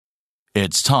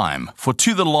It's time for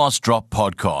To The Last Drop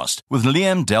podcast with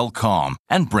Liam Delcalm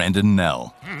and Brendan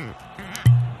Nell.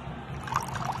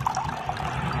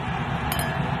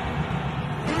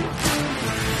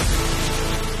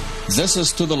 This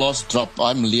is To The Last Drop.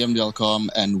 I'm Liam Delcalm,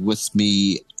 and with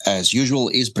me, as usual,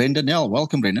 is Brendan Nell.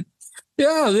 Welcome, Brendan.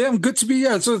 Yeah, Liam, good to be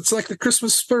here. So it's like the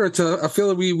Christmas spirit. I feel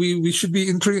that we should be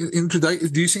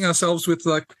introducing ourselves with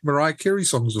like Mariah Carey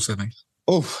songs or something.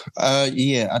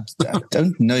 Yeah, I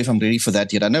don't know if I'm ready for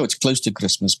that yet. I know it's close to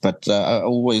Christmas, but I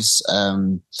always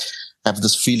have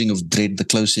this feeling of dread the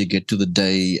closer you get to the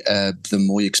day, the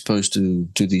more you're exposed to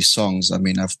these songs. I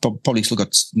mean, I've probably still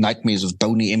got nightmares of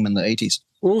Boney M in the 80s.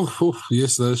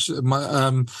 Yes.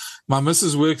 My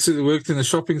missus worked in a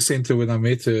shopping center when I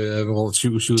met her. Well, she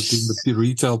was doing the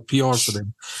retail PR for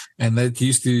them, and they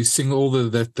used to sing all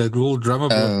that little drummer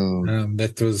boy.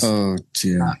 That was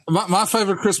dear. My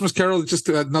favorite Christmas carol. Just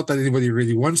not that anybody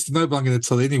really wants to know, but I'm going to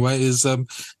tell anyway. Is a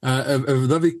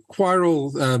lovely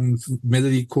choral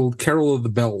melody called "Carol of the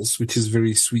Bells," which is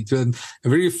very sweet and a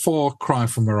very far cry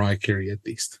from Mariah Carey, at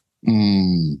least.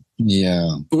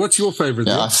 Yeah. What's your favorite?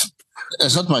 Yeah,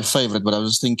 it's not my favorite, but I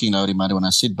was thinking now, when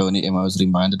I said Boney M, I was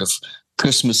reminded of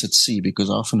Christmas at Sea, because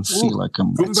I often feel like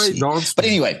I'm at sea. But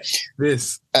anyway.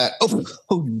 Yes.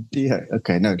 Oh dear.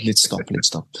 Okay, no, let's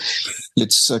stop.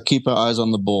 Let's keep our eyes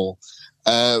on the ball.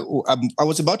 I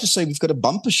was about to say we've got a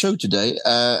bumper show today.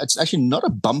 It's actually not a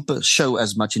bumper show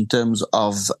as much in terms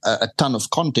of a ton of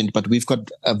content, but we've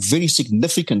got a very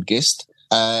significant guest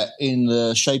in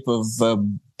the shape of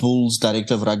Bulls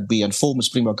Director of Rugby and former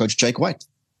Springbok coach Jake White.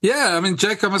 Yeah, I mean,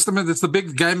 Jake, I must admit, it's the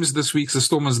big games this week, the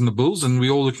Stormers and the Bulls, and we're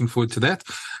all looking forward to that.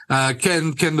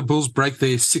 Can the Bulls break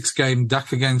their 6-game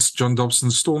duck against John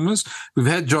Dobson's Stormers? We've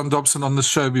had John Dobson on the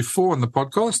show before on the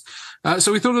podcast,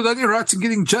 so we thought it only right in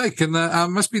getting Jake, and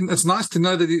it's nice to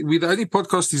know that we're the only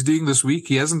podcast he's doing this week.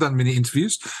 He hasn't done many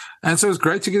interviews, and so it's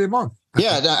great to get him on.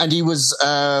 Yeah, and he was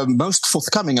most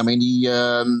forthcoming. I mean, he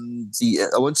I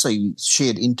won't say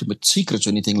shared intimate secrets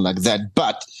or anything like that,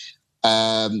 but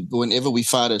whenever we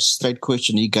fired a straight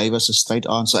question, he gave us a straight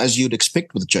answer, as you'd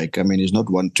expect with Jake. I mean, he's not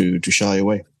one to shy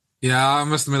away. Yeah, I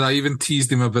must admit, I even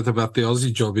teased him a bit about the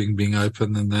Aussie job being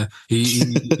open, and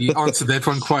he answered that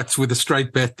one quite with a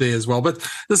straight bet there as well. But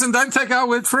listen, don't take our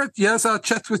word for it. Here's our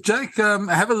chat with Jake.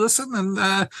 Have a listen, and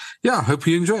I hope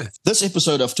you enjoy it. This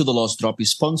episode of To The Last Drop is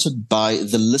sponsored by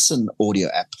the Listen audio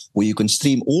app, where you can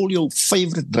stream all your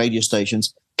favorite radio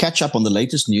stations, catch up on the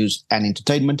latest news and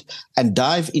entertainment, and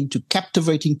dive into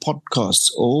captivating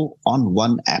podcasts all on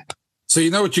one app. So you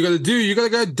know what you got to do? You got to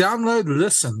go download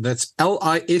Listen. That's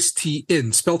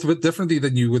LISTN, spelled a bit differently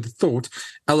than you would have thought.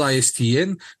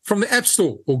 LISTN from the App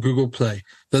Store or Google Play.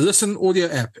 The Listen audio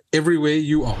app, everywhere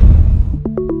you are.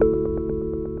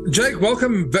 Jake,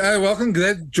 welcome.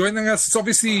 Glad joining us. It's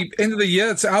obviously end of the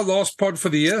year. It's our last pod for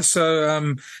the year.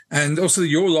 So, and also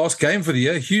your last game for the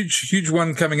year. Huge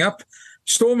one coming up.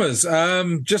 Stormers,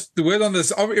 just the word on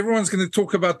this. Everyone's going to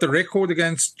talk about the record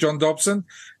against John Dobson.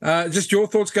 Just your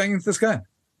thoughts going into this game.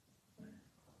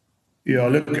 Yeah,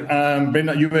 look,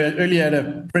 Brendan, you were earlier at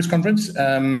a press conference,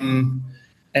 and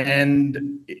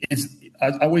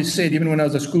I always said, even when I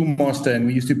was a schoolmaster and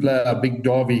we used to play our big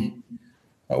derby,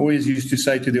 I always used to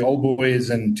say to the old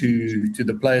boys and to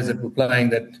the players that were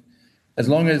playing that as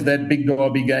long as that big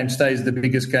derby game stays the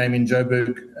biggest game in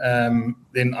Joburg,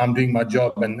 then I'm doing my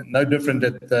job. And no different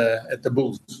at the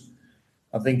Bulls.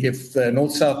 I think if the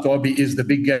North-South derby is the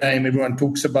big game everyone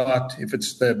talks about, if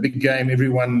it's the big game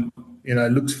everyone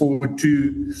looks forward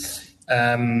to,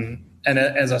 and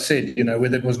as I said,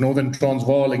 whether it was Northern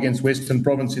Transvaal against Western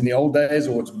Province in the old days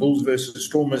or it's Bulls versus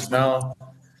Stormers now,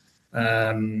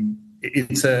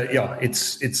 it's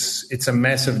a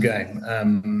massive game.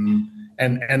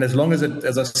 And as long as it,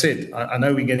 as I said, I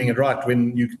know we're getting it right.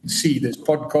 When you can see there's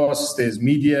podcasts, there's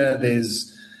media,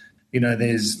 there's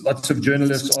lots of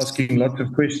journalists asking lots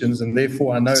of questions, and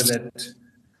therefore I know that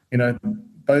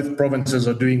both provinces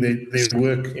are doing their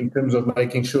work in terms of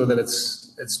making sure that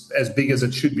it's as big as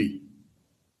it should be.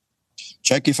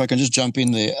 Jack, if I can just jump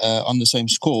in there on the same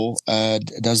score,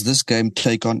 does this game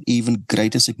take on even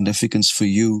greater significance for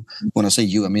you? When I say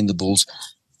you, I mean the Bulls.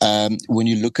 When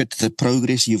you look at the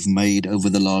progress you've made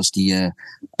over the last year,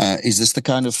 is this the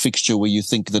kind of fixture where you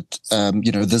think that,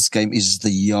 this game is the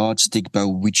yardstick by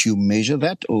which you measure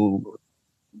that, or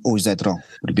is that wrong?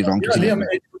 Would it be wrong to say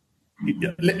that?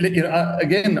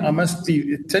 Again, I must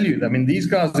tell you, I mean, these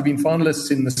guys have been finalists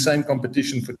in the same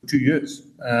competition for 2 years.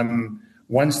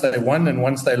 Once they won and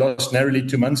once they lost narrowly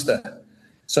to Munster.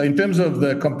 So in terms of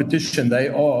the competition, they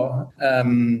are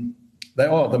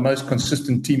the most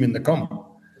consistent team in the comp.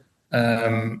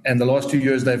 And the last 2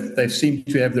 years, they've seemed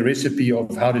to have the recipe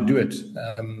of how to do it.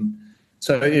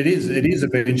 So it is a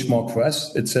benchmark for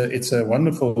us. It's a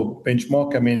wonderful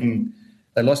benchmark. I mean,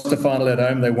 they lost the final at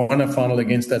home. They won a final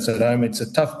against us at home. It's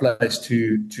a tough place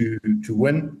to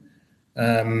win.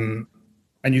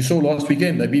 And you saw last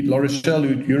weekend they beat La Rochelle,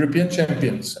 who European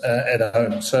champions at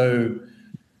home. So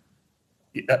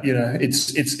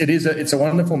it's a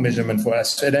wonderful measurement for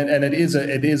us, and it is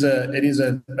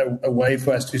a way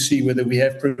for us to see whether we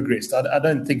have progressed. I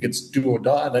don't think it's do or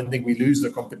die. I don't think we lose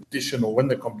the competition or win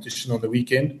the competition on the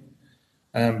weekend,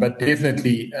 but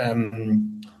definitely.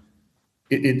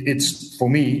 It's for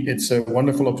me, it's a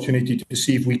wonderful opportunity to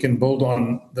see if we can build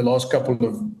on the last couple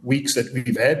of weeks that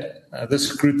we've had.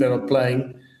 This group that are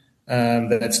playing,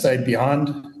 that stayed behind.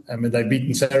 I mean, they've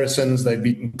beaten Saracens, they've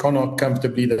beaten Connacht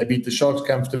comfortably, they beat the Sharks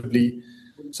comfortably.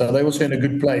 So they're also in a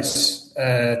good place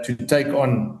to take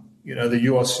on, the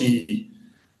URC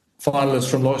finalists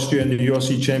from last year and the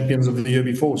URC champions of the year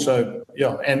before. So,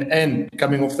 yeah, and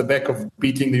coming off the back of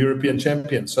beating the European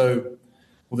champions. So,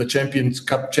 or the Champions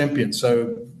Cup champions.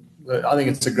 So I think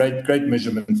it's a great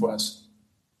measurement for us.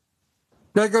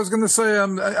 Yeah, I was going to say, I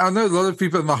know a lot of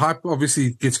people, and the hype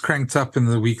obviously gets cranked up in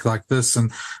the week like this, and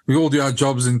we all do our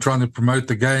jobs in trying to promote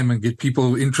the game and get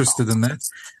people interested in that.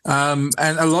 And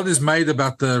a lot is made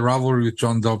about the rivalry with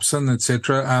John Dobson,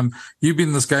 etc. You've been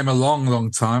in this game a long,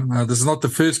 long time. This is not the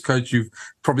first coach you've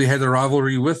probably had a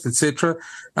rivalry with, etc.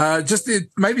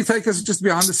 Maybe take us just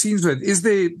behind the scenes with it. Is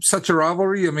there such a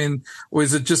rivalry? I mean, or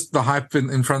is it just the hype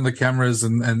in front of the cameras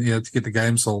and to get the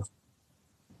game sold?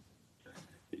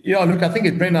 Yeah, look, I think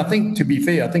to be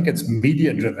fair, I think it's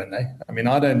media driven. I mean,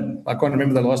 I can't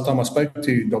remember the last time I spoke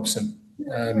to Dobson.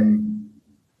 I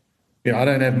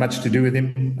don't have much to do with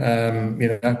him.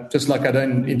 Just like I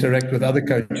don't interact with other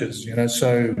coaches.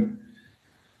 So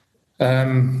I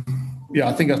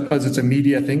suppose it's a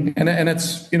media thing, and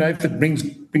it's if it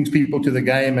brings people to the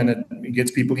game and it gets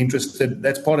people interested,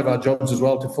 that's part of our jobs as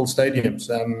well, to fill stadiums.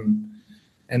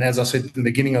 And as I said at the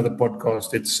beginning of the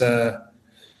podcast,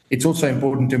 it's also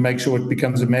important to make sure it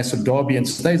becomes a massive derby and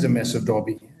stays a massive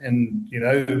derby. And,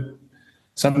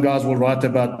 some guys will write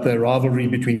about the rivalry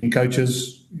between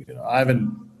coaches. I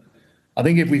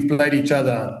think if we've played each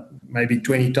other maybe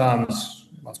 20 times,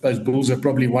 I suppose Bulls have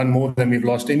probably won more than we've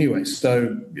lost anyway.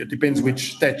 So it depends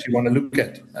which stat you want to look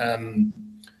at.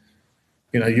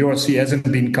 URC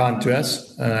hasn't been kind to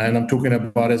us, and I'm talking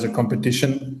about as a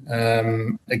competition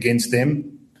against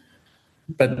them.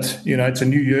 But, it's a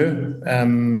new year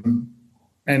and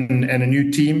a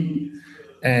new team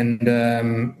and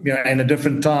a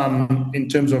different time in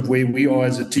terms of where we are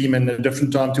as a team and a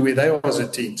different time to where they are as a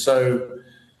team. So,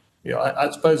 I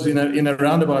suppose, in a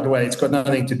roundabout way, it's got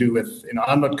nothing to do with,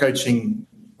 I'm coaching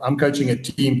a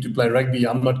team to play rugby.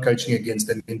 I'm not coaching against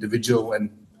an individual, and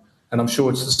I'm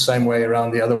sure it's the same way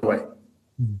around the other way.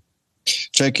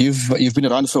 Jake, you've been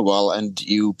around for a while, and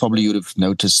you probably would have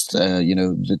noticed,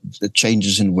 the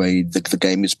changes in way the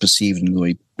game is perceived, and the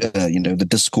way, the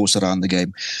discourse around the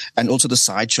game, and also the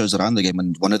sideshows around the game.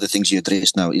 And one of the things you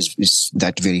address now is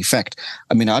that very fact.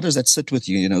 I mean, how does that sit with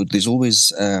you? There's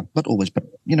always, not always, but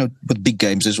with big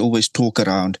games, there's always talk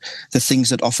around the things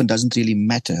that often doesn't really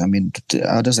matter. I mean,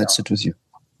 how does that sit with you?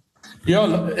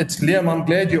 Yeah, it's Liam. I'm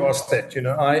glad you asked that.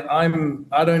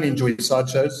 I don't enjoy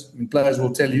sideshows. I mean, players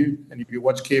will tell you, and if you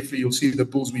watch carefully, you'll see the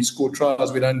Bulls. We score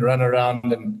tries. We don't run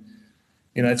around, and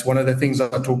it's one of the things I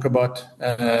talk about.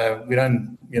 We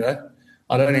don't.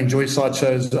 I don't enjoy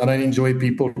sideshows. I don't enjoy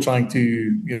people trying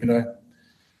to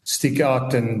stick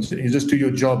out, and you just do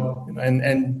your job.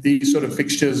 And these sort of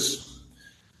fixtures,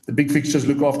 the big fixtures,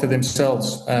 look after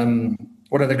themselves.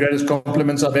 One of the greatest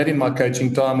compliments I've had in my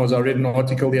coaching time was I read an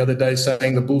article the other day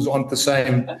saying the Bulls aren't the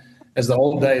same as the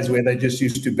old days where they just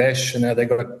used to bash, and they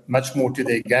got much more to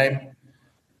their game.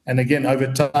 And again, over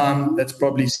time, that's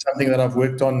probably something that I've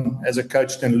worked on as a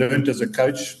coach and learned as a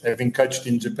coach, having coached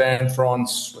in Japan,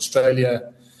 France,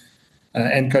 Australia,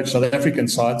 and coached South African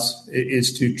sides,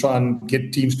 is to try and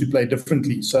get teams to play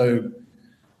differently. So,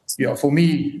 for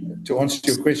me, to answer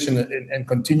your question and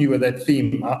continue with that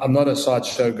theme, I'm not a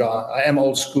sideshow guy. I am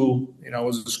old school. I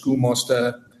was a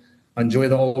schoolmaster. I enjoy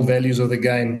the old values of the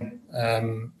game.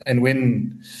 And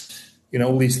when,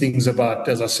 all these things about,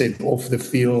 as I said, off the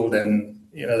field, and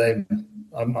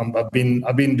I've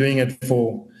been doing it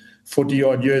for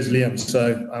 40-odd years, Liam.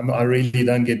 So I really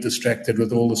don't get distracted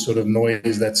with all the sort of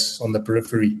noise that's on the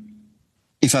periphery.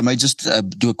 If I may just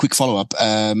do a quick follow-up.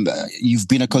 You've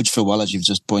been a coach for a while, as you've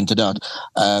just pointed out.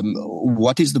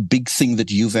 What is the big thing that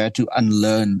you've had to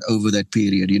unlearn over that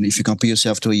period? If you compare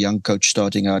yourself to a young coach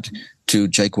starting out to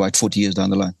Jake White 40 years down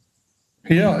the line.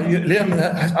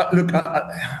 Liam, look,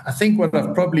 I think what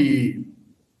I've probably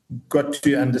got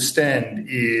to understand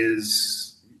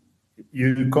is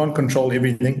you can't control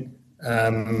everything.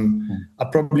 I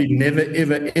probably never,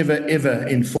 ever, ever, ever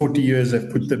in 40 years have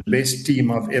put the best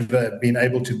team I've ever been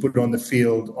able to put on the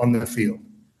field.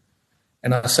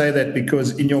 And I say that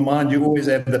because in your mind, you always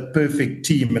have the perfect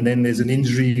team, and then there's an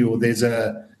injury or there's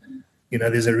a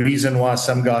reason why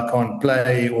some guy can't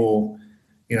play, or,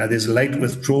 there's late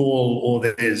withdrawal, or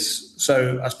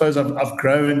so I suppose I've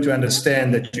grown to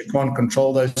understand that you can't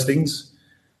control those things.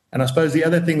 And I suppose the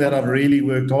other thing that I've really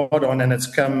worked hard on, and it's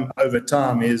come over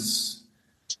time, is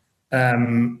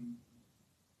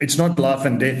it's not life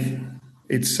and death.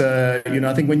 It's,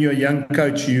 I think when you're a young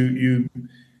coach, you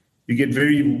get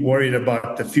very worried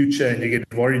about the future, and you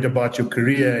get worried about your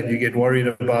career, and you get worried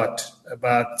about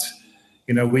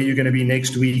where you're going to be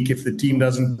next week if the team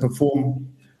doesn't perform.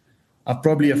 I've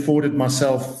probably afforded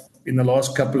myself in the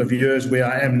last couple of years where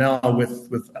I am now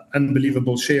with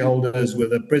unbelievable shareholders,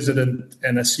 with a president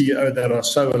and a CEO that are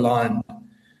so aligned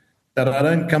that I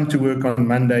don't come to work on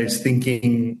Mondays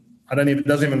thinking, it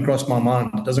doesn't even cross my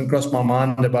mind. It doesn't cross my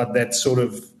mind about that sort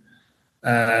of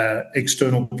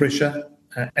external pressure.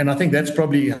 And I think that's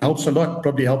probably helps a lot,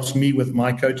 probably helps me with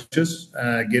my coaches,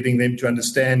 getting them to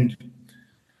understand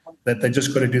that they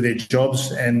just got to do their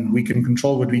jobs, and we can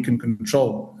control what we can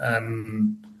control.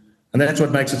 And that's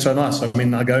what makes it so nice. I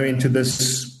mean, I go into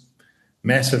this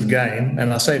massive game,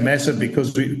 and I say massive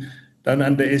because we don't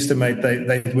underestimate.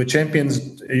 They were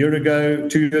champions a year ago,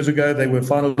 2 years ago. They were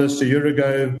finalists a year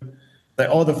ago. They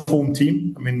are the form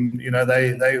team. I mean,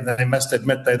 they must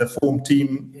admit they're the form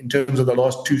team in terms of the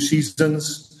last 2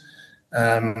 seasons.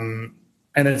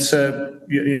 And it's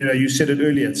you said it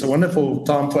earlier. It's a wonderful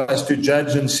time for us to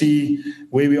judge and see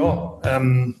where we are,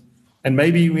 and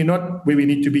maybe we're not where we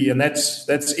need to be, and that's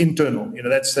internal.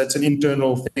 That's an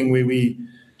internal thing where we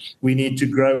need to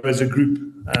grow as a group.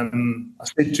 I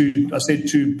said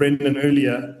to Brendan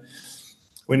earlier,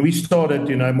 when we started,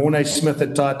 Mornay Smith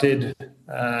at tight head,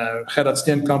 Gerard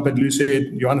Steenkamp at loose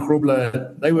head, Johan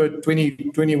Grobler, they were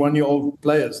 21-year-old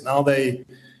players. Now they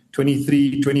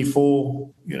 23, 24,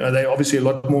 they're obviously a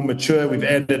lot more mature. We've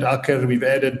added Akker, we've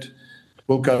added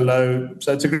Wilco Low.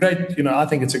 So it's a great, I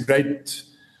think it's a great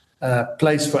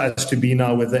place for us to be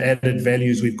now with the added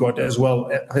values we've got as well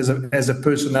as a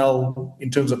personnel in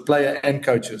terms of player and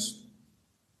coaches.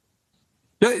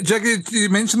 Yeah, Jackie, you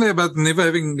mentioned there about never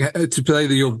having to play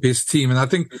your best team. And I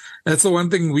think that's the one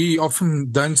thing we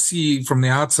often don't see from the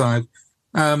outside.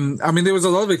 There was a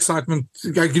lot of excitement.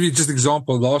 I'll give you just an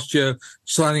example. Last year,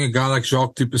 signing a guy like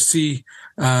Jacques Duplessis,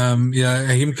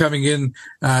 him coming in,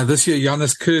 this year,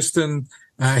 Johannes Kirsten,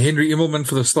 Henry Immelman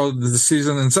for the start of the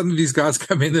season. And suddenly these guys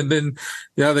come in and then,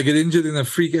 they get injured in a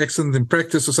freak accident in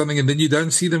practice or something. And then you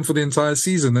don't see them for the entire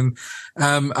season. And,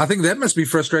 I think that must be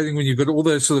frustrating when you've got all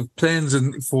those sort of plans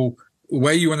and for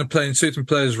where you want to play in certain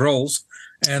players' roles.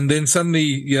 And then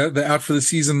suddenly, they're out for the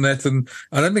season. And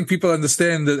I don't think people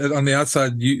understand that on the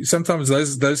outside, sometimes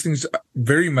those things are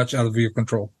very much out of your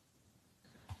control.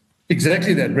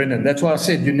 Exactly that, Brendan. That's why I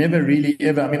said you never really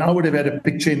ever. I would have had a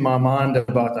picture in my mind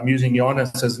about, I'm using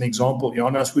Johannes as an example.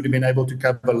 Johannes would have been able to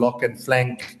cover lock and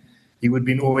flank. He would have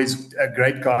been always a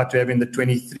great guy to have in the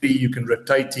 23. You can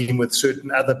rotate him with certain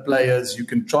other players. You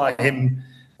can try him,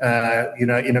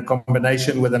 in a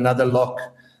combination with another lock.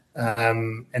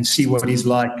 And see what he's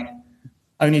like.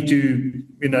 Only to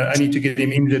get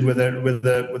him injured with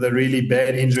a really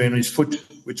bad injury on his foot,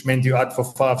 which meant you're out for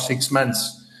 5-6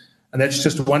 months. And that's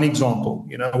just one example.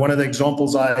 One of the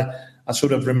examples I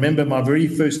sort of remember my very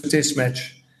first test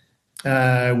match.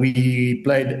 We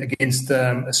played against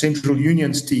a Central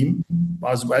Unions team.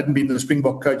 I hadn't been the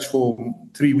Springbok coach for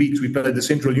 3 weeks. We played the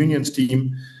Central Unions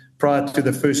team prior to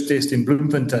the first test in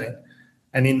Bloemfontein,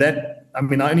 and in that. I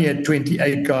only had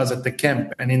 28 guys at the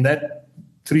camp. And in that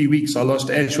 3 weeks, I lost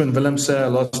Ashwin Willemse, I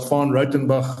lost Van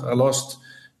Rautenbach, I lost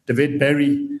David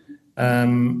Barry,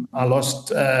 I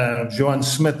lost Johan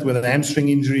Smith with a hamstring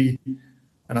injury.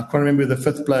 And I can't remember who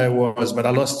the 5th player was, but I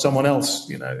lost someone else,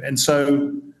 And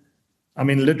so,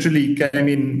 literally came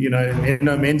in,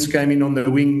 Menno Mens came in on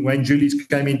the wing, Wayne Julius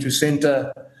came into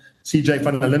centre, CJ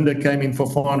van der Linde came in for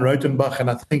Van Rautenbach, and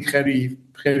I think Gerry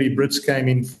Brits came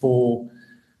in for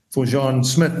John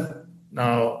Smith.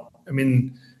 Now,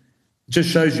 it just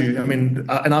shows you, and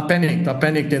I panicked.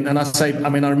 And I say, I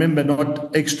remember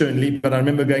not externally, but I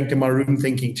remember going to my room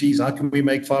thinking, geez, how can we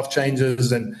make 5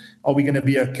 changes? And are we going to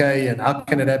be okay? And how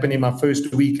can it happen in my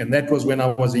first week? And that was when I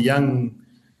was a young,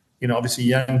 obviously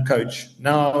young coach.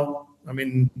 Now,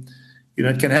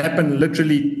 it can happen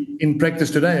literally in practice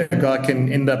today. A guy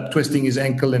can end up twisting his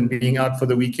ankle and being out for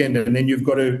the weekend, and then you've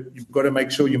got to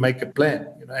make sure you make a plan.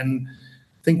 And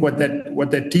I think what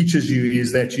that teaches you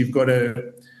is that you've got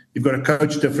to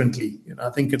coach differently. I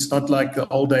think it's not like the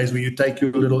old days where you take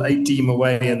your little A team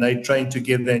away and they train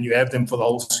together and you have them for the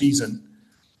whole season.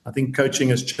 I think coaching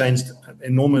has changed an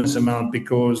enormous amount,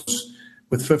 because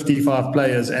with 55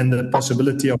 players and the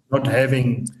possibility of not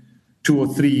having 2 or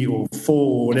 3 or 4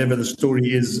 or whatever the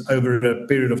story is over a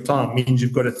period of time means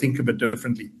you've got to think a bit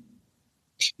differently.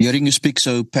 Hearing you speak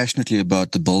so passionately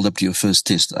about the build-up to your first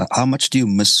test, how much do you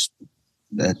miss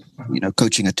that,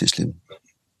 coaching at test level?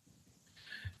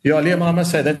 Yeah, Liam, I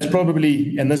must say that's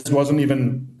probably, and this wasn't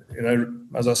even,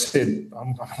 as I said,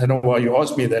 I don't know why you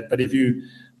asked me that, but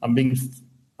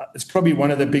it's probably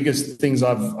one of the biggest things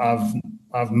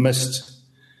I've missed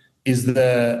is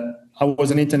I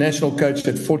was an international coach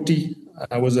at 40.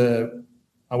 I was a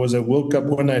World Cup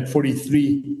winner at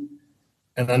 43,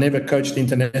 and I never coached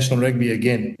international rugby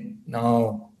again.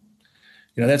 Now,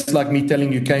 that's like me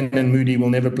telling you Kane Moody will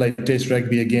never play Test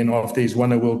rugby again after he's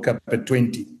won a World Cup at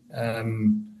 20.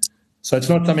 So it's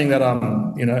not something that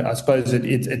I'm, I suppose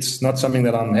it's not something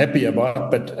that I'm happy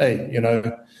about. But hey,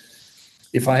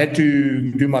 if I had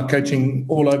to do my coaching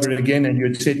all over again and you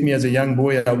had set me as a young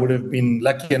boy, I would have been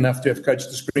lucky enough to have coached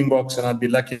the Springboks, and I'd be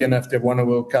lucky enough to have won a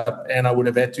World Cup, and I would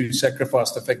have had to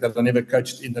sacrifice the fact that I never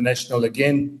coached international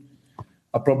again.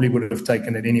 I probably would have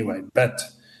taken it anyway. But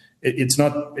it's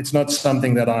not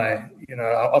something that I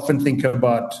often think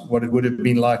about what it would have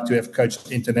been like to have coached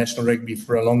international rugby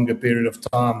for a longer period of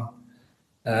time.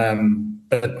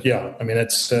 But yeah, I mean,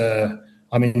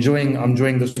 I'm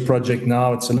enjoying this project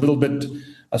now. It's a little bit,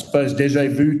 I suppose, deja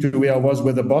vu to where I was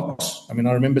with the Boks. I mean,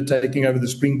 I remember taking over the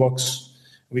Springboks.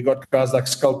 We got guys like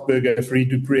Skalkberger, Fred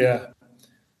Dupreer,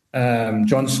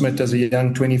 John Smith as a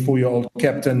young 24-year-old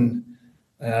captain,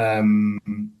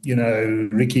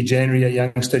 Ricky January, a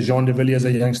youngster, Jean de Villiers,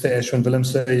 a youngster, Ashwin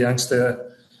Willemse, a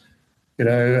youngster.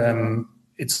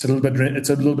 It's a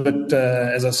little bit,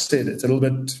 as I said, it's a little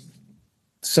bit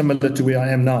similar to where I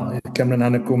am now. Cameron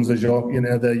Hannekoms, the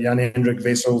Jan Hendrik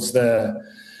Wessels, the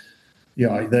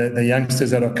youngsters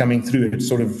that are coming through.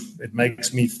 It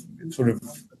makes me sort of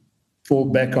fall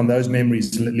back on those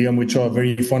memories, Liam, which are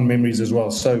very fond memories as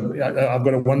well. So I've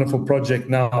got a wonderful project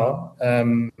now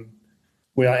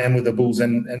where I am with the Bulls,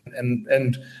 and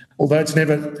although it's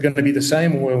never going to be the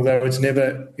same, or although it's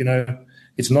never,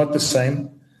 it's not the same.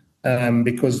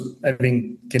 Because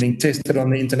getting tested on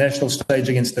the international stage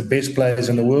against the best players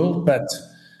in the world, but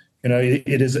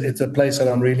it's a place that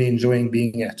I'm really enjoying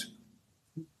being at.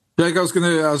 Jake, I was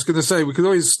gonna say we could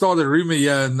always start a rumor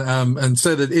here and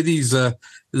say that Eddie's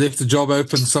left a job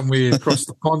open somewhere across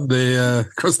the pond there,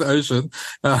 across the ocean.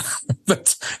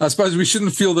 But I suppose we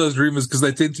shouldn't feel those rumors because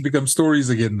they tend to become stories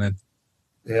again. Then.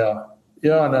 Yeah,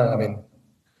 I know. I mean.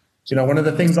 One of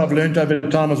the things I've learned over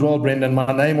time as well, Brendan,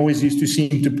 my name always used to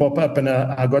seem to pop up, and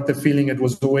I got the feeling it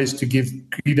was always to give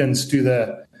credence to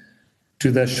the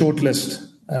shortlist,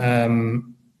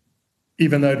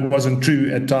 even though it wasn't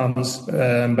true at times,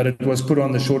 but it was put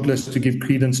on the shortlist to give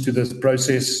credence to this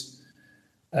process,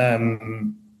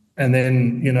 and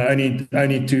then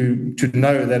only to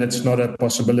know that it's not a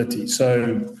possibility.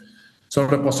 So it's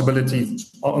not a possibility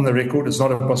on the record. It's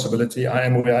not a possibility. I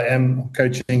am where I am,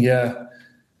 coaching here.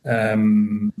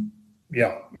 And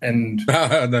no.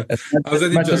 as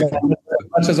much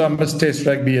as I miss Test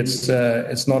rugby, it's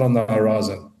not on the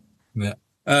horizon. Yeah.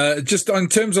 Just in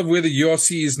terms of where the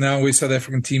URC is now, where South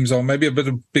African teams are, maybe a bit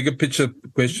of bigger picture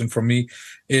question from me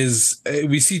is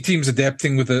we see teams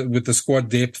adapting with the squad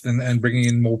depth and bringing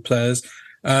in more players.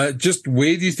 Just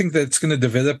where do you think that's going to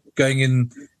develop going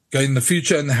in the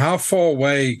future, and how far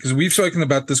away, because we've spoken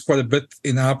about this quite a bit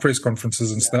in our press conferences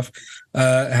and stuff,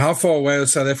 how far away are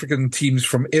South African teams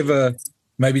from ever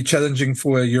maybe challenging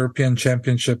for a European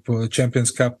Championship or a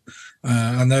Champions Cup?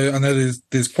 I know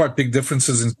there's quite big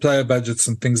differences in player budgets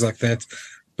and things like that,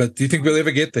 but do you think we'll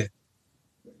ever get there?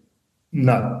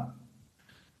 No.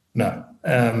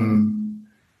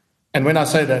 And when I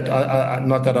say that, I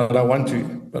not that I don't want to,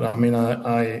 but I mean,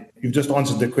 you've just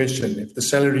answered the question. If the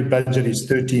salary budget is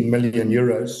 13 million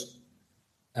euros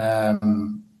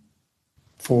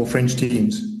for French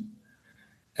teams,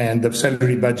 and the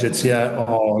salary budgets here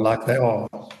are like they are,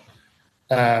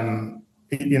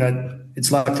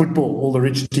 it's like football. All the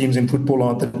rich teams in football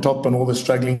are at the top, and all the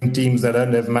struggling teams that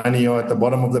don't have money are at the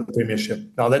bottom of the Premiership.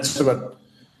 Now, that's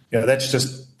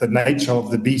just the nature of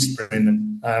the beast,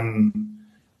 Brendan.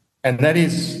 And that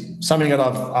is something that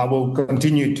I will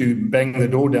continue to bang the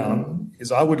door down,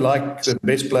 is I would like the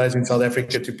best players in South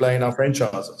Africa to play in our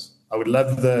franchises. I would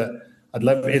love the I'd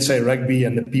love SA Rugby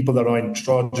and the people that are in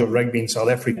charge of rugby in South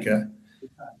Africa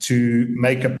to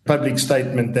make a public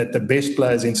statement that the best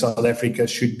players in South Africa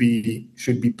should be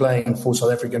playing for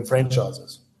South African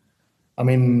franchises. I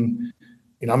mean,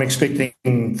 I'm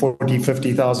expecting 40,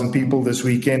 50,000 people this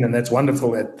weekend, and that's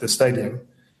wonderful at the stadium.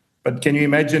 But can you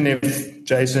imagine if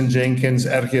Jason Jenkins,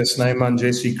 RG Snyman,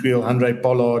 Jesse Creel, Andre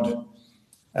Pollard,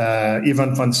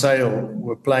 Ivan van Zyl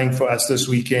were playing for us this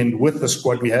weekend with the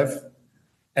squad we have,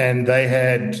 and they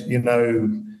had,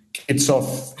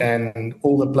 Kitsoff and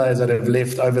all the players that have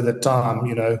left over the time,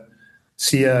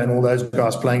 Sia and all those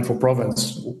guys playing for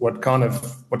Province, what kind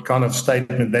of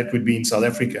statement that would be in South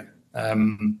Africa.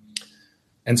 And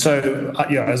so,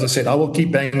 as I said, I will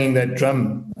keep banging that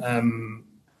drum.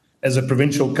 As a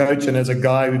provincial coach and as a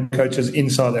guy who coaches in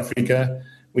South Africa,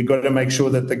 we've got to make sure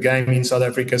that the game in South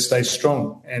Africa stays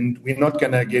strong. And we're not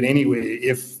going to get anywhere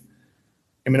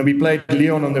we played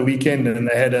Leon on the weekend, and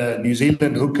they had a New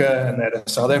Zealand hooker, and they had a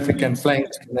South African flank,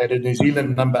 and they had a New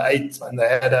Zealand number 8, and they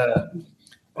had a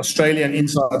Australian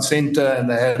inside centre,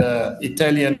 and they had a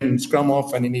Italian scrum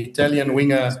half and an Italian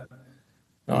winger.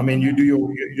 I mean, you do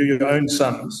your own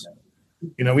sums.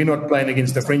 We're not playing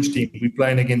against the French team. We're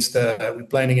playing against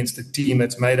a team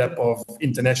that's made up of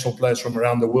international players from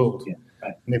around the world.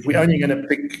 And if we're only going to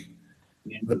pick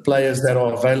the players that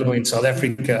are available in South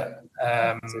Africa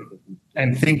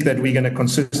and think that we're going to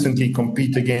consistently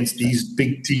compete against these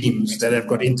big teams that have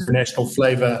got international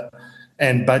flavour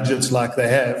and budgets like they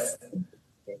have,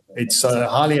 it's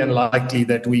highly unlikely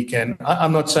that we can.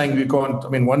 I'm not saying we can't. I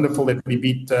mean, wonderful that we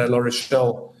beat La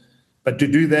Rochelle, but to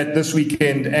do that this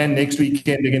weekend and next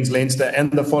weekend against Leinster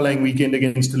and the following weekend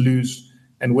against Toulouse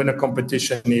and win a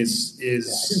competition is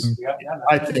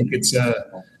I think it's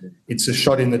a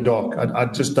shot in the dark. I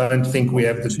just don't think we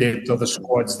have the depth of the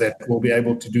squads that will be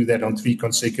able to do that on 3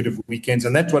 consecutive weekends,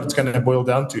 and that's what it's going to boil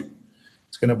down to.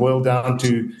 It's going to boil down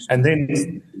to, and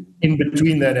then in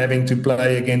between that, having to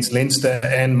play against Leinster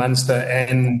and Munster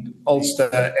and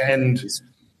Ulster and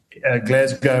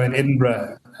Glasgow and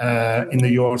Edinburgh in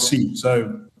the URC.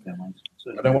 So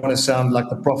I don't want to sound like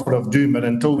the prophet of doom, but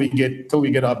until we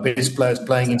get our best players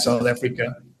playing in South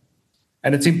Africa,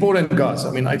 and it's important, guys.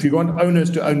 I mean, if you want owners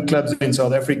to own clubs in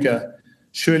South Africa,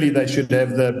 surely they should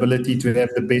have the ability to have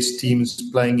the best teams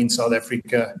playing in South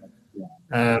Africa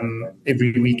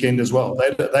every weekend as well.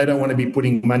 They don't want to be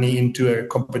putting money into a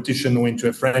competition or into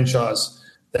a franchise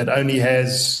that only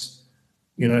has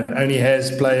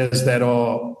players that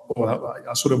are, or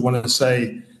I sort of want to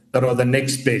say, that are the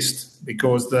next best,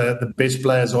 because the best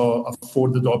players are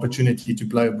afforded the opportunity to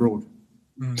play abroad.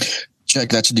 Jack,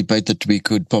 that's a debate that we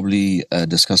could probably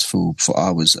discuss for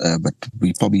hours, but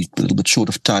we're probably a little bit short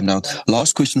of time now.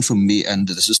 Last question from me, and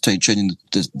this is changing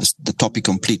the topic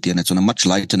completely, and it's on a much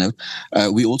lighter note.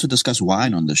 We also discuss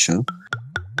wine on the show.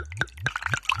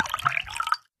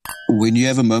 When you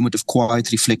have a moment of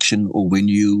quiet reflection, or when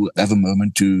you have a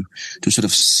moment to sort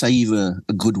of savor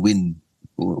a good win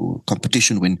or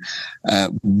competition win,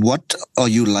 what are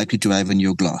you likely to have in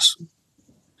your glass?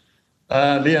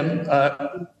 Liam,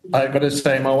 I got to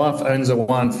say, my wife owns a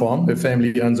wine farm. Her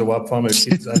family owns a wine farm. Her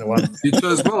kids own a wine farm. You too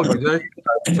as well, Jay.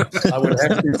 I would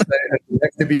have to say it would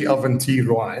have to be Avontuur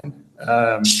wine.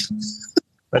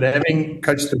 But having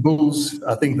coached the Bulls,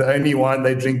 I think the only wine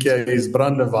they drink here is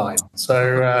Brandewijn.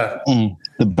 So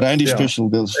the brandy special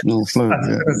will flow.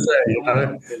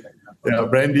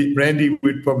 Brandy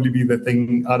would probably be the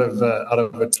thing out of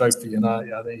a trophy, and I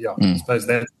suppose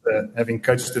that having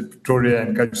coached at Pretoria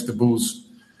and coached the Bulls,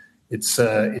 it's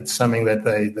something that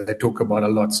they talk about a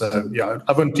lot. So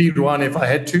Avontuur wine if I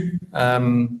had to,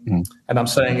 and I'm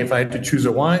saying if I had to choose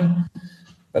a wine,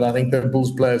 but I think the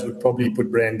Bulls players would probably put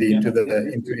brandy into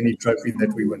any trophy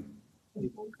that we win.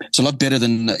 It's a lot better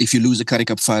than if you lose a Currie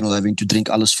Cup final having to drink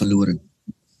alles verloren.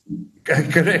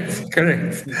 Correct.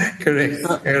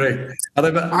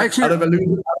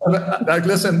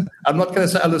 Listen, I'm not going to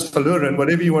say alles verloren,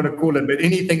 whatever you want to call it, but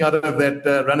anything out of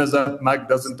that runners-up mug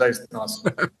doesn't taste nice.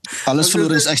 Alles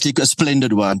verloren is actually a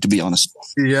splendid one, to be honest.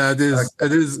 Yeah, it is.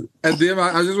 It is. And Liam,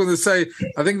 I just want to say,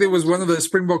 I think there was one of the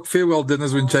Springbok farewell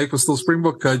dinners when Jake was still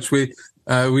Springbok coach, where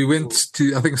we went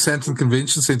to, I think, Sandton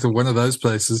Convention Centre, one of those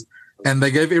places. And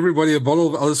they gave everybody a bottle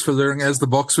of alles verloren as the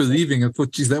box were leaving. I thought,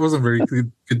 geez, that wasn't very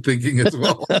good thinking as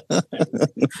well.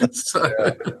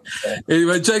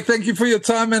 Anyway, Jake, thank you for your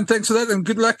time, and thanks for that, and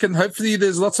good luck. And hopefully,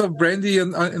 there's lots of brandy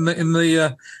in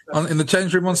the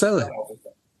change room on Saturday.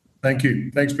 Thank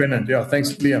you. Thanks, Brendan. Yeah,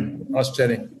 thanks, Liam. Nice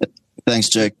chatting. Thanks,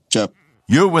 Jake. Ciao.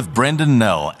 You're with Brendan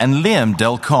Nell and Liam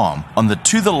Delcom on the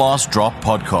To the Last Drop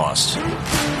podcast.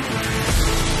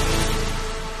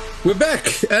 We're back,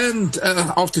 and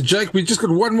after Jake, we just got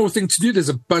one more thing to do. There's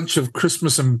a bunch of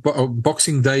Christmas and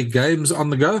Boxing Day games on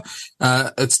the go.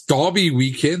 It's Derby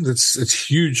weekend. It's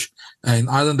huge. In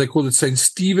Ireland, they call it St.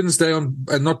 Stephen's Day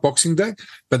not Boxing Day,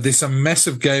 but there's some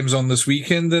massive games on this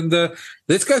weekend, and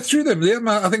let's go through them. Liam,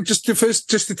 I think just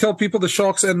to tell people, the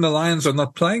Sharks and the Lions are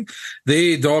not playing.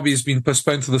 Their derby has been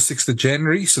postponed to the 6th of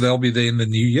January, so they'll be there in the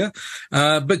new year.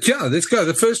 But yeah, let's go.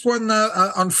 The first one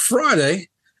on Friday,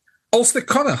 Ulster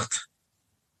Connacht.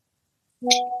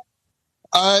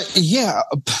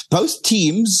 Both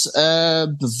teams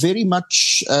very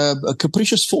much a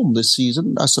capricious form this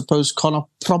season. I suppose Connacht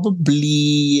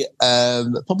probably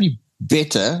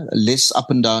better, less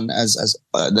up and down as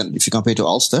than if you compare to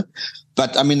Ulster.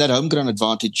 But I mean, that home ground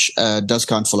advantage does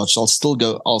count for a lot. So I'll still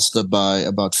go Ulster by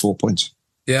about 4 points.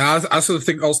 Yeah, I sort of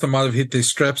think Ulster might have hit their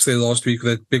straps there last week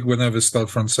with that big win over Stade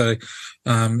Francais.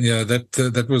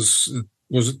 That was.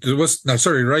 Racing.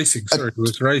 Sorry, it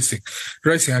was racing.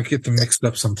 Racing, I get them mixed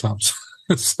up sometimes.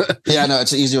 It's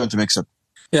an easy one to mix up.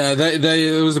 Yeah,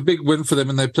 it was a big win for them,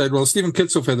 and they played well. Stephen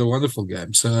Kitsoff had a wonderful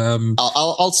game. So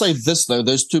I'll say this though: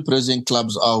 those two Brazilian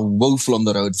clubs are woeful on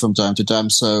the road from time to time.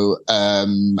 So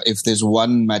if there's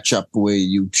one matchup where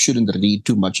you shouldn't read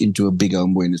too much into a big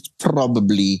home win, it's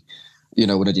probably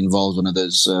when it involves one of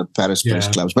those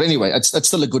Paris-based clubs. But anyway, it's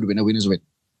still a good win. A win is a win.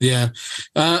 Yeah.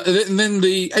 And then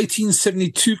the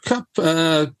 1872 Cup,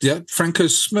 Franco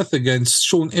Smith against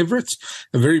Sean Everett,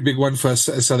 a very big one for us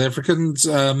South Africans.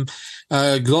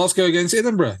 Glasgow against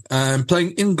Edinburgh,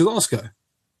 playing in Glasgow.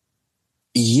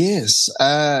 Yes.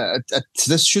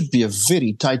 This should be a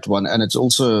very tight one. And it's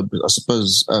also, I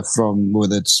suppose, from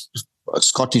whether it's a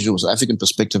Scottish or South African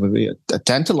perspective, a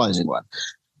tantalizing one.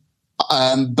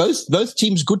 Both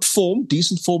teams, good form,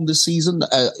 decent form this season.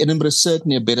 Edinburgh is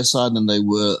certainly a better side than they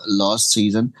were last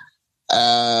season.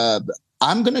 I'm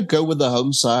going to go with the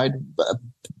home side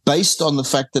based on the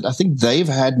fact that I think they've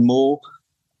had more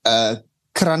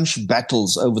crunch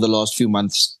battles over the last few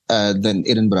months than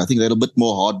Edinburgh. I think they're a bit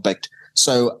more hard-backed.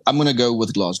 So I'm going to go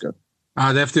with Glasgow.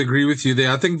 I'd have to agree with you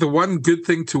there. I think the one good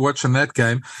thing to watch in that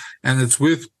game, and it's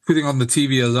worth putting on the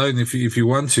TV alone if you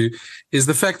want to, is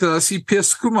the fact that I see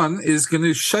Piers Skuman is going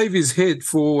to shave his head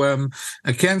for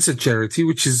a cancer charity,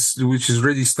 which is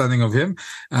really stunning of him.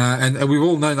 And we've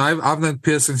all known, I've known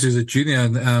Piers since he was a junior,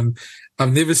 and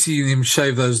I've never seen him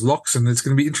shave those locks, and it's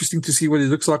going to be interesting to see what he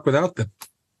looks like without them.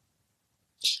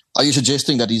 Are you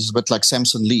suggesting that he's a bit like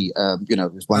Samson Lee?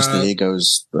 Once the hair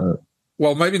goes.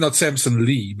 Well, maybe not Samson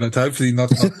Lee, but hopefully not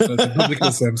the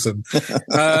biblical Samson.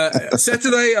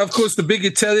 Saturday, of course, the big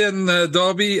Italian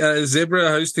derby, Zebra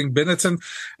hosting Benetton.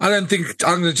 I'm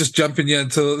going to just jump in here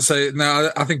and say,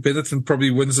 I think Benetton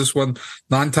probably wins this one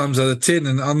 9 times out of 10.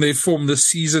 And on their form this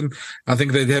season, I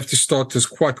think they'd have to start as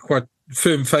quite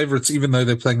firm favourites, even though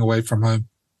they're playing away from home.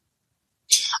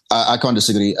 I can't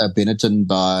disagree. Benetton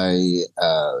by,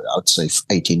 I would say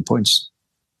 18 points.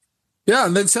 Yeah,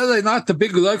 and then Saturday night, the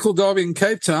big local derby in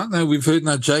Cape Town. Now, we've heard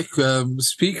Jake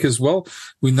speak as well.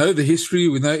 We know the history.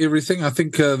 We know everything. I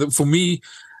think that for me,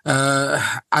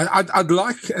 I'd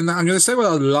like, and I'm going to say what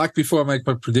I'd like before I make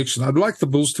my prediction. I'd like the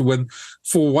Bulls to win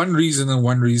for one reason and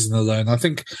one reason alone. I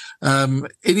think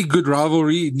any good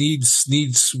rivalry needs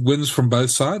wins from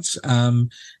both sides.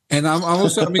 And I'm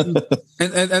also, and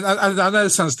I know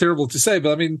it sounds terrible to say,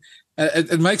 but I mean,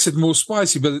 it makes it more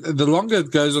spicy, but the longer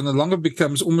it goes on, the longer it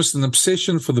becomes almost an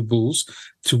obsession for the Bulls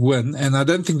to win. And I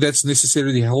don't think that's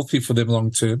necessarily healthy for them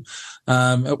long term,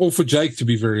 or for Jake, to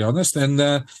be very honest.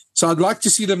 And, so I'd like to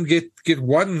see them get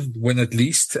one win at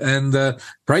least and,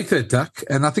 break that duck.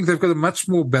 And I think they've got a much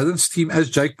more balanced team, as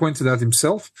Jake pointed out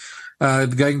himself,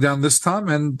 going down this time.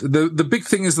 And the big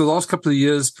thing is the last couple of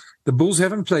years, the Bulls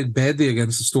haven't played badly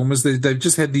against the Stormers. They've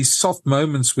just had these soft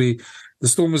moments where the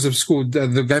Stormers have scored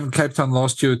the game in Cape Town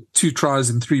last year, 2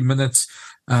 tries in 3 minutes.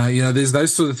 There's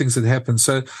those sort of things that happen.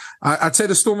 So I'd say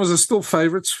the Stormers are still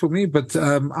favourites for me, but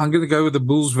I'm going to go with the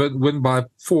Bulls win by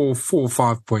 4 or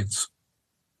 5 points.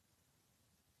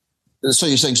 So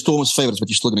you're saying Stormers favourites, but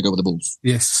you're still going to go with the Bulls?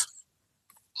 Yes.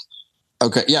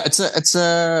 Okay. Yeah, it's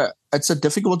a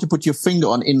difficult one to put your finger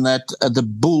on, in that the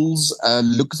Bulls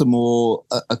look the more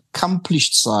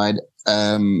accomplished side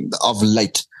of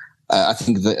late. I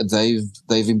think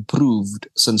they've improved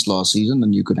since last season,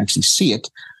 and you can actually see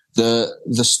it.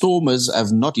 The Stormers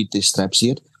have not hit their straps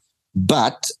yet,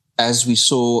 but as we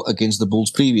saw against the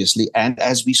Bulls previously, and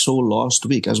as we saw last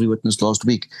week, as we witnessed last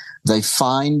week, they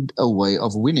find a way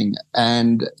of winning.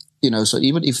 And so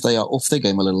even if they are off their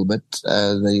game a little bit,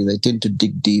 they tend to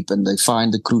dig deep, and they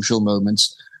find the crucial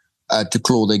moments to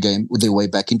claw their way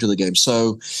back into the game.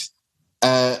 So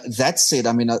That said,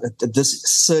 I mean, this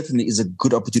certainly is a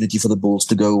good opportunity for the Bulls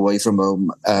to go away from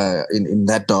home in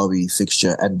that derby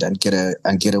fixture and get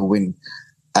a win.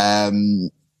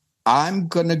 I'm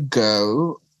gonna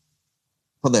go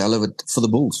for the hell of it for the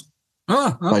Bulls.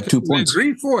 Oh, okay. By 2 points.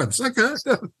 3 points. Okay.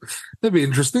 That'd be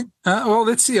interesting. Well,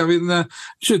 let's see. I mean, I'm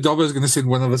sure Dobbo's going to send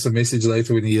one of us a message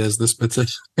later when he hears this, but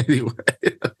anyway.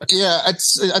 Yeah,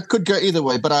 it could go either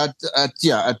way, but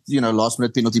last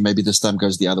minute penalty, maybe this time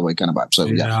goes the other way kind of vibe. So,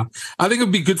 yeah. I think it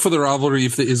would be good for the rivalry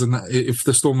if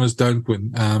the Stormers don't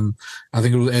win. I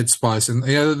think it will add spice. And,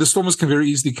 the Stormers can very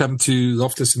easily come to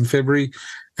Loftus in February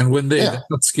and win there. They're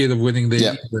not scared of winning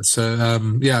there either.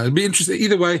 So, it'd be interesting.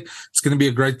 Either way, it's going to be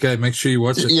a great game. Make sure you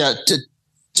watch it. Yeah,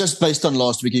 just based on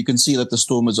last week, you can see that the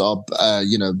Stormers are,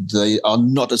 they are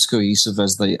not as cohesive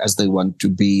as they want to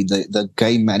be. The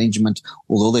game management,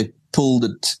 although they pulled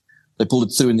it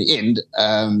through in the end.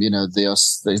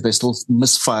 They're still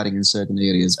misfiring in certain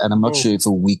areas, and I'm not sure if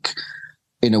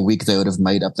in a week they would have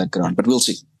made up that ground, but we'll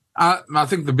see. I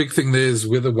think the big thing there is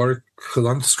whether Warwick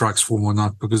Galant strikes form or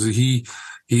not, because he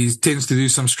tends to do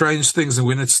some strange things, and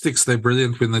when it sticks, they're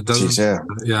brilliant. When it doesn't,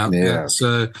 yeah.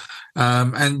 So,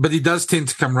 but he does tend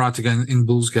to come right again in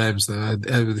Bulls games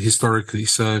historically.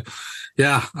 So,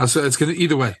 so it's going to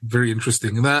either way very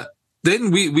interesting. Then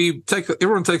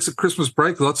everyone takes a Christmas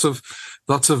break. Lots of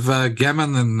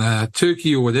gammon and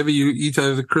turkey or whatever you eat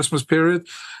over the Christmas period.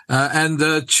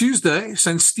 And Tuesday,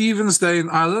 St. Stephen's Day in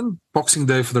Ireland, Boxing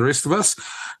Day for the rest of us.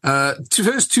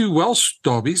 First two Welsh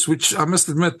derbies, which I must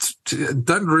admit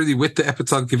don't really whet the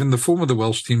appetite given the form of the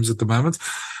Welsh teams at the moment.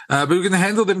 But we're going to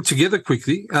handle them together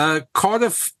quickly.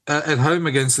 Cardiff at home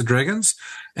against the Dragons,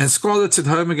 and Scarlets at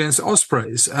home against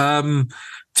Ospreys.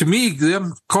 To me,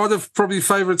 Cardiff probably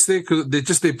favourites there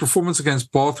because their performance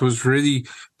against Bath was really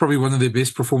probably one of their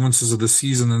best performances of the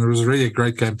season, and it was really a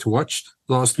great game to watch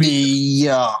last week.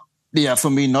 Yeah, for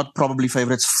me, not probably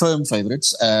favourites, firm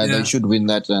favourites. They should win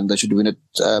that, and they should win it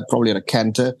probably at a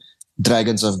canter.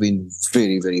 Dragons have been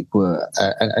very, very poor,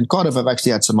 and Cardiff have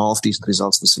actually had some half-decent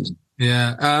results this season.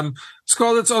 Yeah.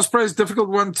 Scarlets, Ospreys, difficult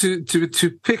one to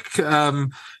pick.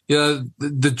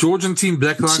 The Georgian team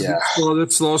blacklined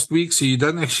Scarlets last week, so you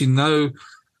don't actually know.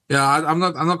 Yeah, I'm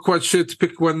not quite sure to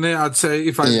pick one there. I'd say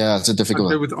it's a difficult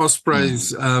one with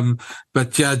Ospreys.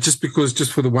 But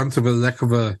just for the want of a lack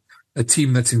of a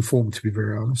team that's informed, to be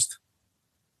very honest.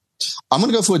 I'm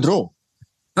going to go for a draw.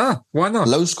 Why not?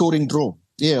 Low scoring draw.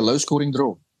 Yeah, low scoring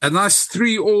draw. A nice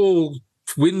 3-all.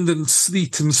 Wind and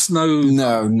sleet and snow.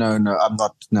 No, I'm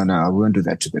not. No, I won't do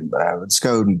that to them. But let's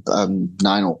go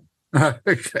 9-all.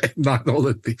 Okay, 9-all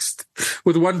at least,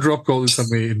 with one drop goal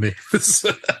somewhere in there.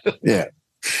 Yeah.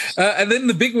 And then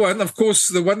the big one, of course,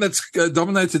 the one that's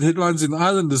dominated headlines in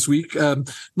Ireland this week,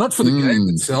 not for the game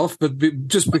itself, but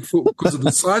just because of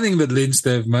the signing that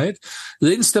Leinster have made.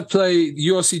 Leinster play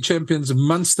URC champions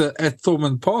Munster at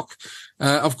Thomond Park.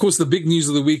 Of course, the big news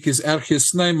of the week is Ergir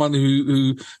Snyman,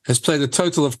 who has played a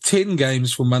total of 10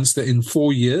 games for Munster in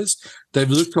 4 years. They've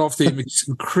looked after him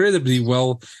incredibly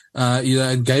well,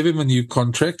 and gave him a new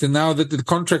contract. And now that the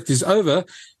contract is over,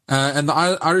 and the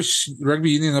Irish Rugby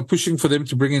Union are pushing for them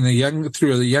to bring in a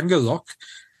younger lock,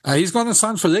 he's gone and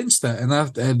signed for Leinster, and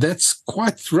that's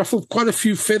ruffled quite a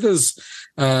few feathers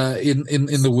in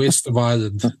the west of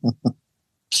Ireland.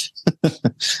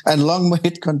 And long may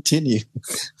it continue,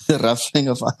 the ruffling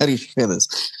of Irish feathers.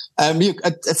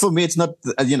 For me, it's not,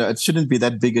 it shouldn't be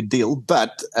that big a deal,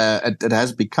 but it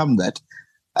has become that.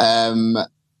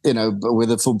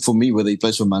 Whether for me, whether he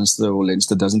plays for Munster or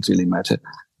Leinster doesn't really matter.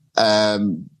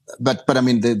 But I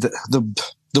mean, the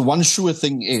one sure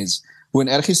thing is when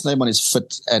Ergir Snyman is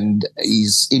fit and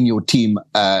he's in your team,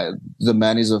 the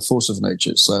man is a force of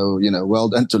nature. So, well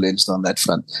done to Leinster on that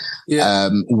front. Yeah.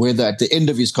 Whether at the end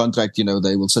of his contract,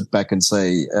 they will sit back and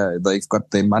say, they've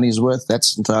got their money's worth,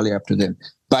 that's entirely up to them.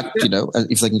 But,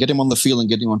 if they can get him on the field and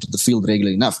get him onto the field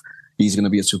regularly enough, he's going to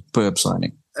be a superb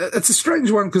signing. It's a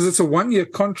strange one because it's a 1-year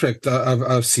contract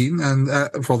I've seen, and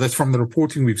that's from the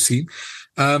reporting we've seen.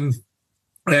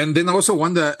 And then I also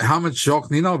wonder how much Jacques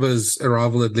Nienaber's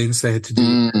arrival at Leinster had to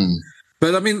do.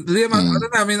 But I mean, Liam,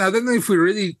 I don't know if we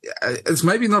really, it's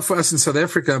maybe not for us in South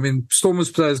Africa. I mean,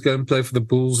 Stormers players go and play for the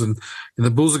Bulls, and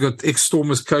the Bulls have got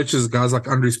ex-Stormers coaches, guys like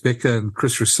Andries Becker and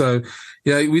Chris Rousseau.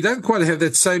 We don't quite have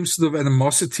that same sort of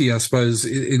animosity, I suppose,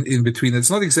 in between.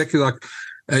 It's not exactly like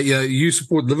you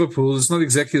support Liverpool. It's not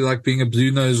exactly like being a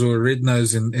blue nose or a red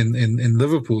nose in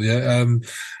Liverpool. Yeah.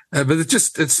 But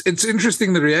it's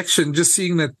interesting, the reaction, just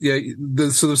seeing that,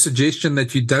 the sort of suggestion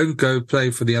that you don't go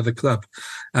play for the other club.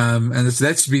 And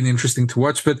that's been interesting to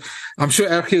watch, but I'm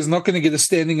sure Archie is not going to get a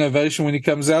standing ovation when he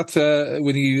comes out,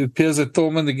 when he appears at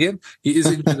Thormund again. He is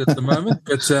injured at the moment,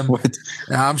 but,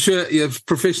 I'm sure,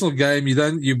 professional game,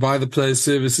 you buy the players'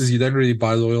 services, you don't really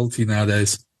buy loyalty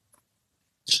nowadays.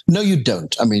 No, you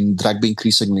don't. I mean, rugby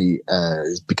increasingly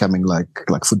is becoming like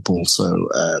football. So,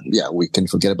 we can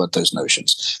forget about those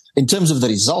notions. In terms of the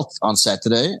result on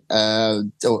Saturday,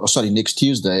 next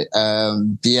Tuesday,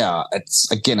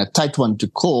 it's again a tight one to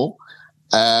call.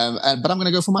 But I'm going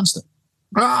to go for Munster.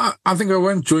 I think I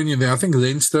won't join you there. I think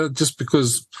Leinster, just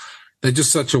because they're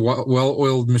just such a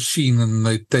well-oiled machine, and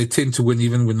they tend to win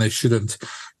even when they shouldn't.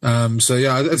 It's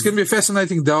going to be a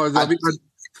fascinating day.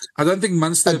 I don't think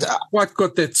Munster quite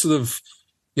got that sort of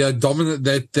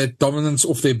that dominance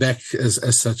off their back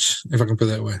as such, if I can put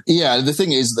it that way. Yeah, the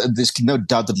thing is that there's no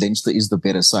doubt that Leinster is the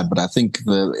better side, but I think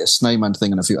the Snyman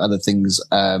thing and a few other things,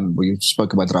 we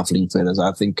spoke about ruffling feathers,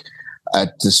 I think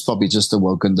this probably just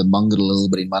awoken the mongrel a little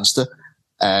bit in Munster,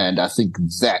 and I think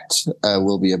that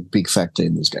will be a big factor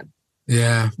in this game.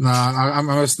 Yeah, no, I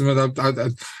must admit,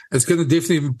 it's going to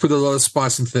definitely put a lot of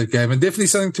spice into that game, and definitely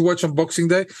something to watch on Boxing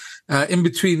Day. In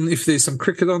between, if there's some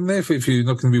cricket on there, if you're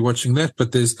not going to be watching that,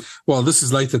 but this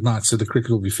is late at night, so the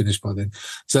cricket will be finished by then.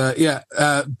 So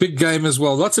big game as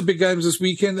well. Lots of big games this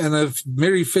weekend, and a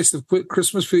merry festive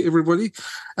Christmas for everybody.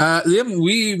 Liam,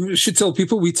 we should tell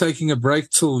people we're taking a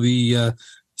break till the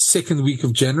second week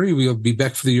of January. We'll be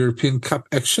back for the European Cup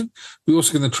action. We're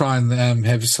also going to try and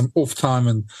have some off time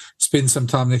and spend some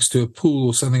time next to a pool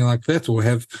or something like that, or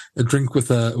have a drink with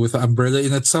an umbrella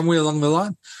in it somewhere along the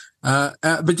line. I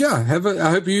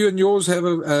hope you and yours have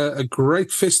a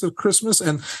great festive Christmas,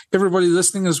 and everybody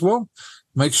listening as well.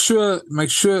 Make sure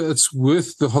it's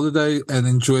worth the holiday and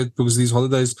enjoy it, because these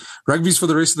holidays, rugby's for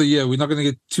the rest of the year. We're not going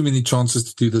to get too many chances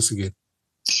to do this again.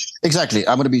 Exactly.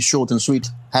 I'm going to be short and sweet.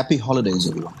 Happy holidays,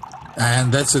 everyone.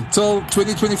 And that's it till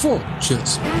 2024.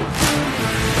 Cheers.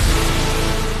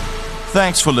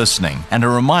 Thanks for listening. And a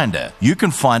reminder, you can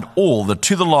find all the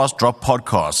To The Last Drop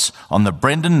podcasts on the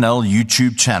Brendan Nell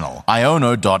YouTube channel,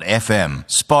 iono.fm,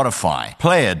 Spotify,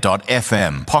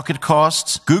 Player.fm, Pocket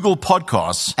Casts, Google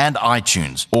Podcasts, and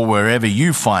iTunes, or wherever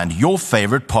you find your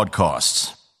favorite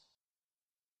podcasts.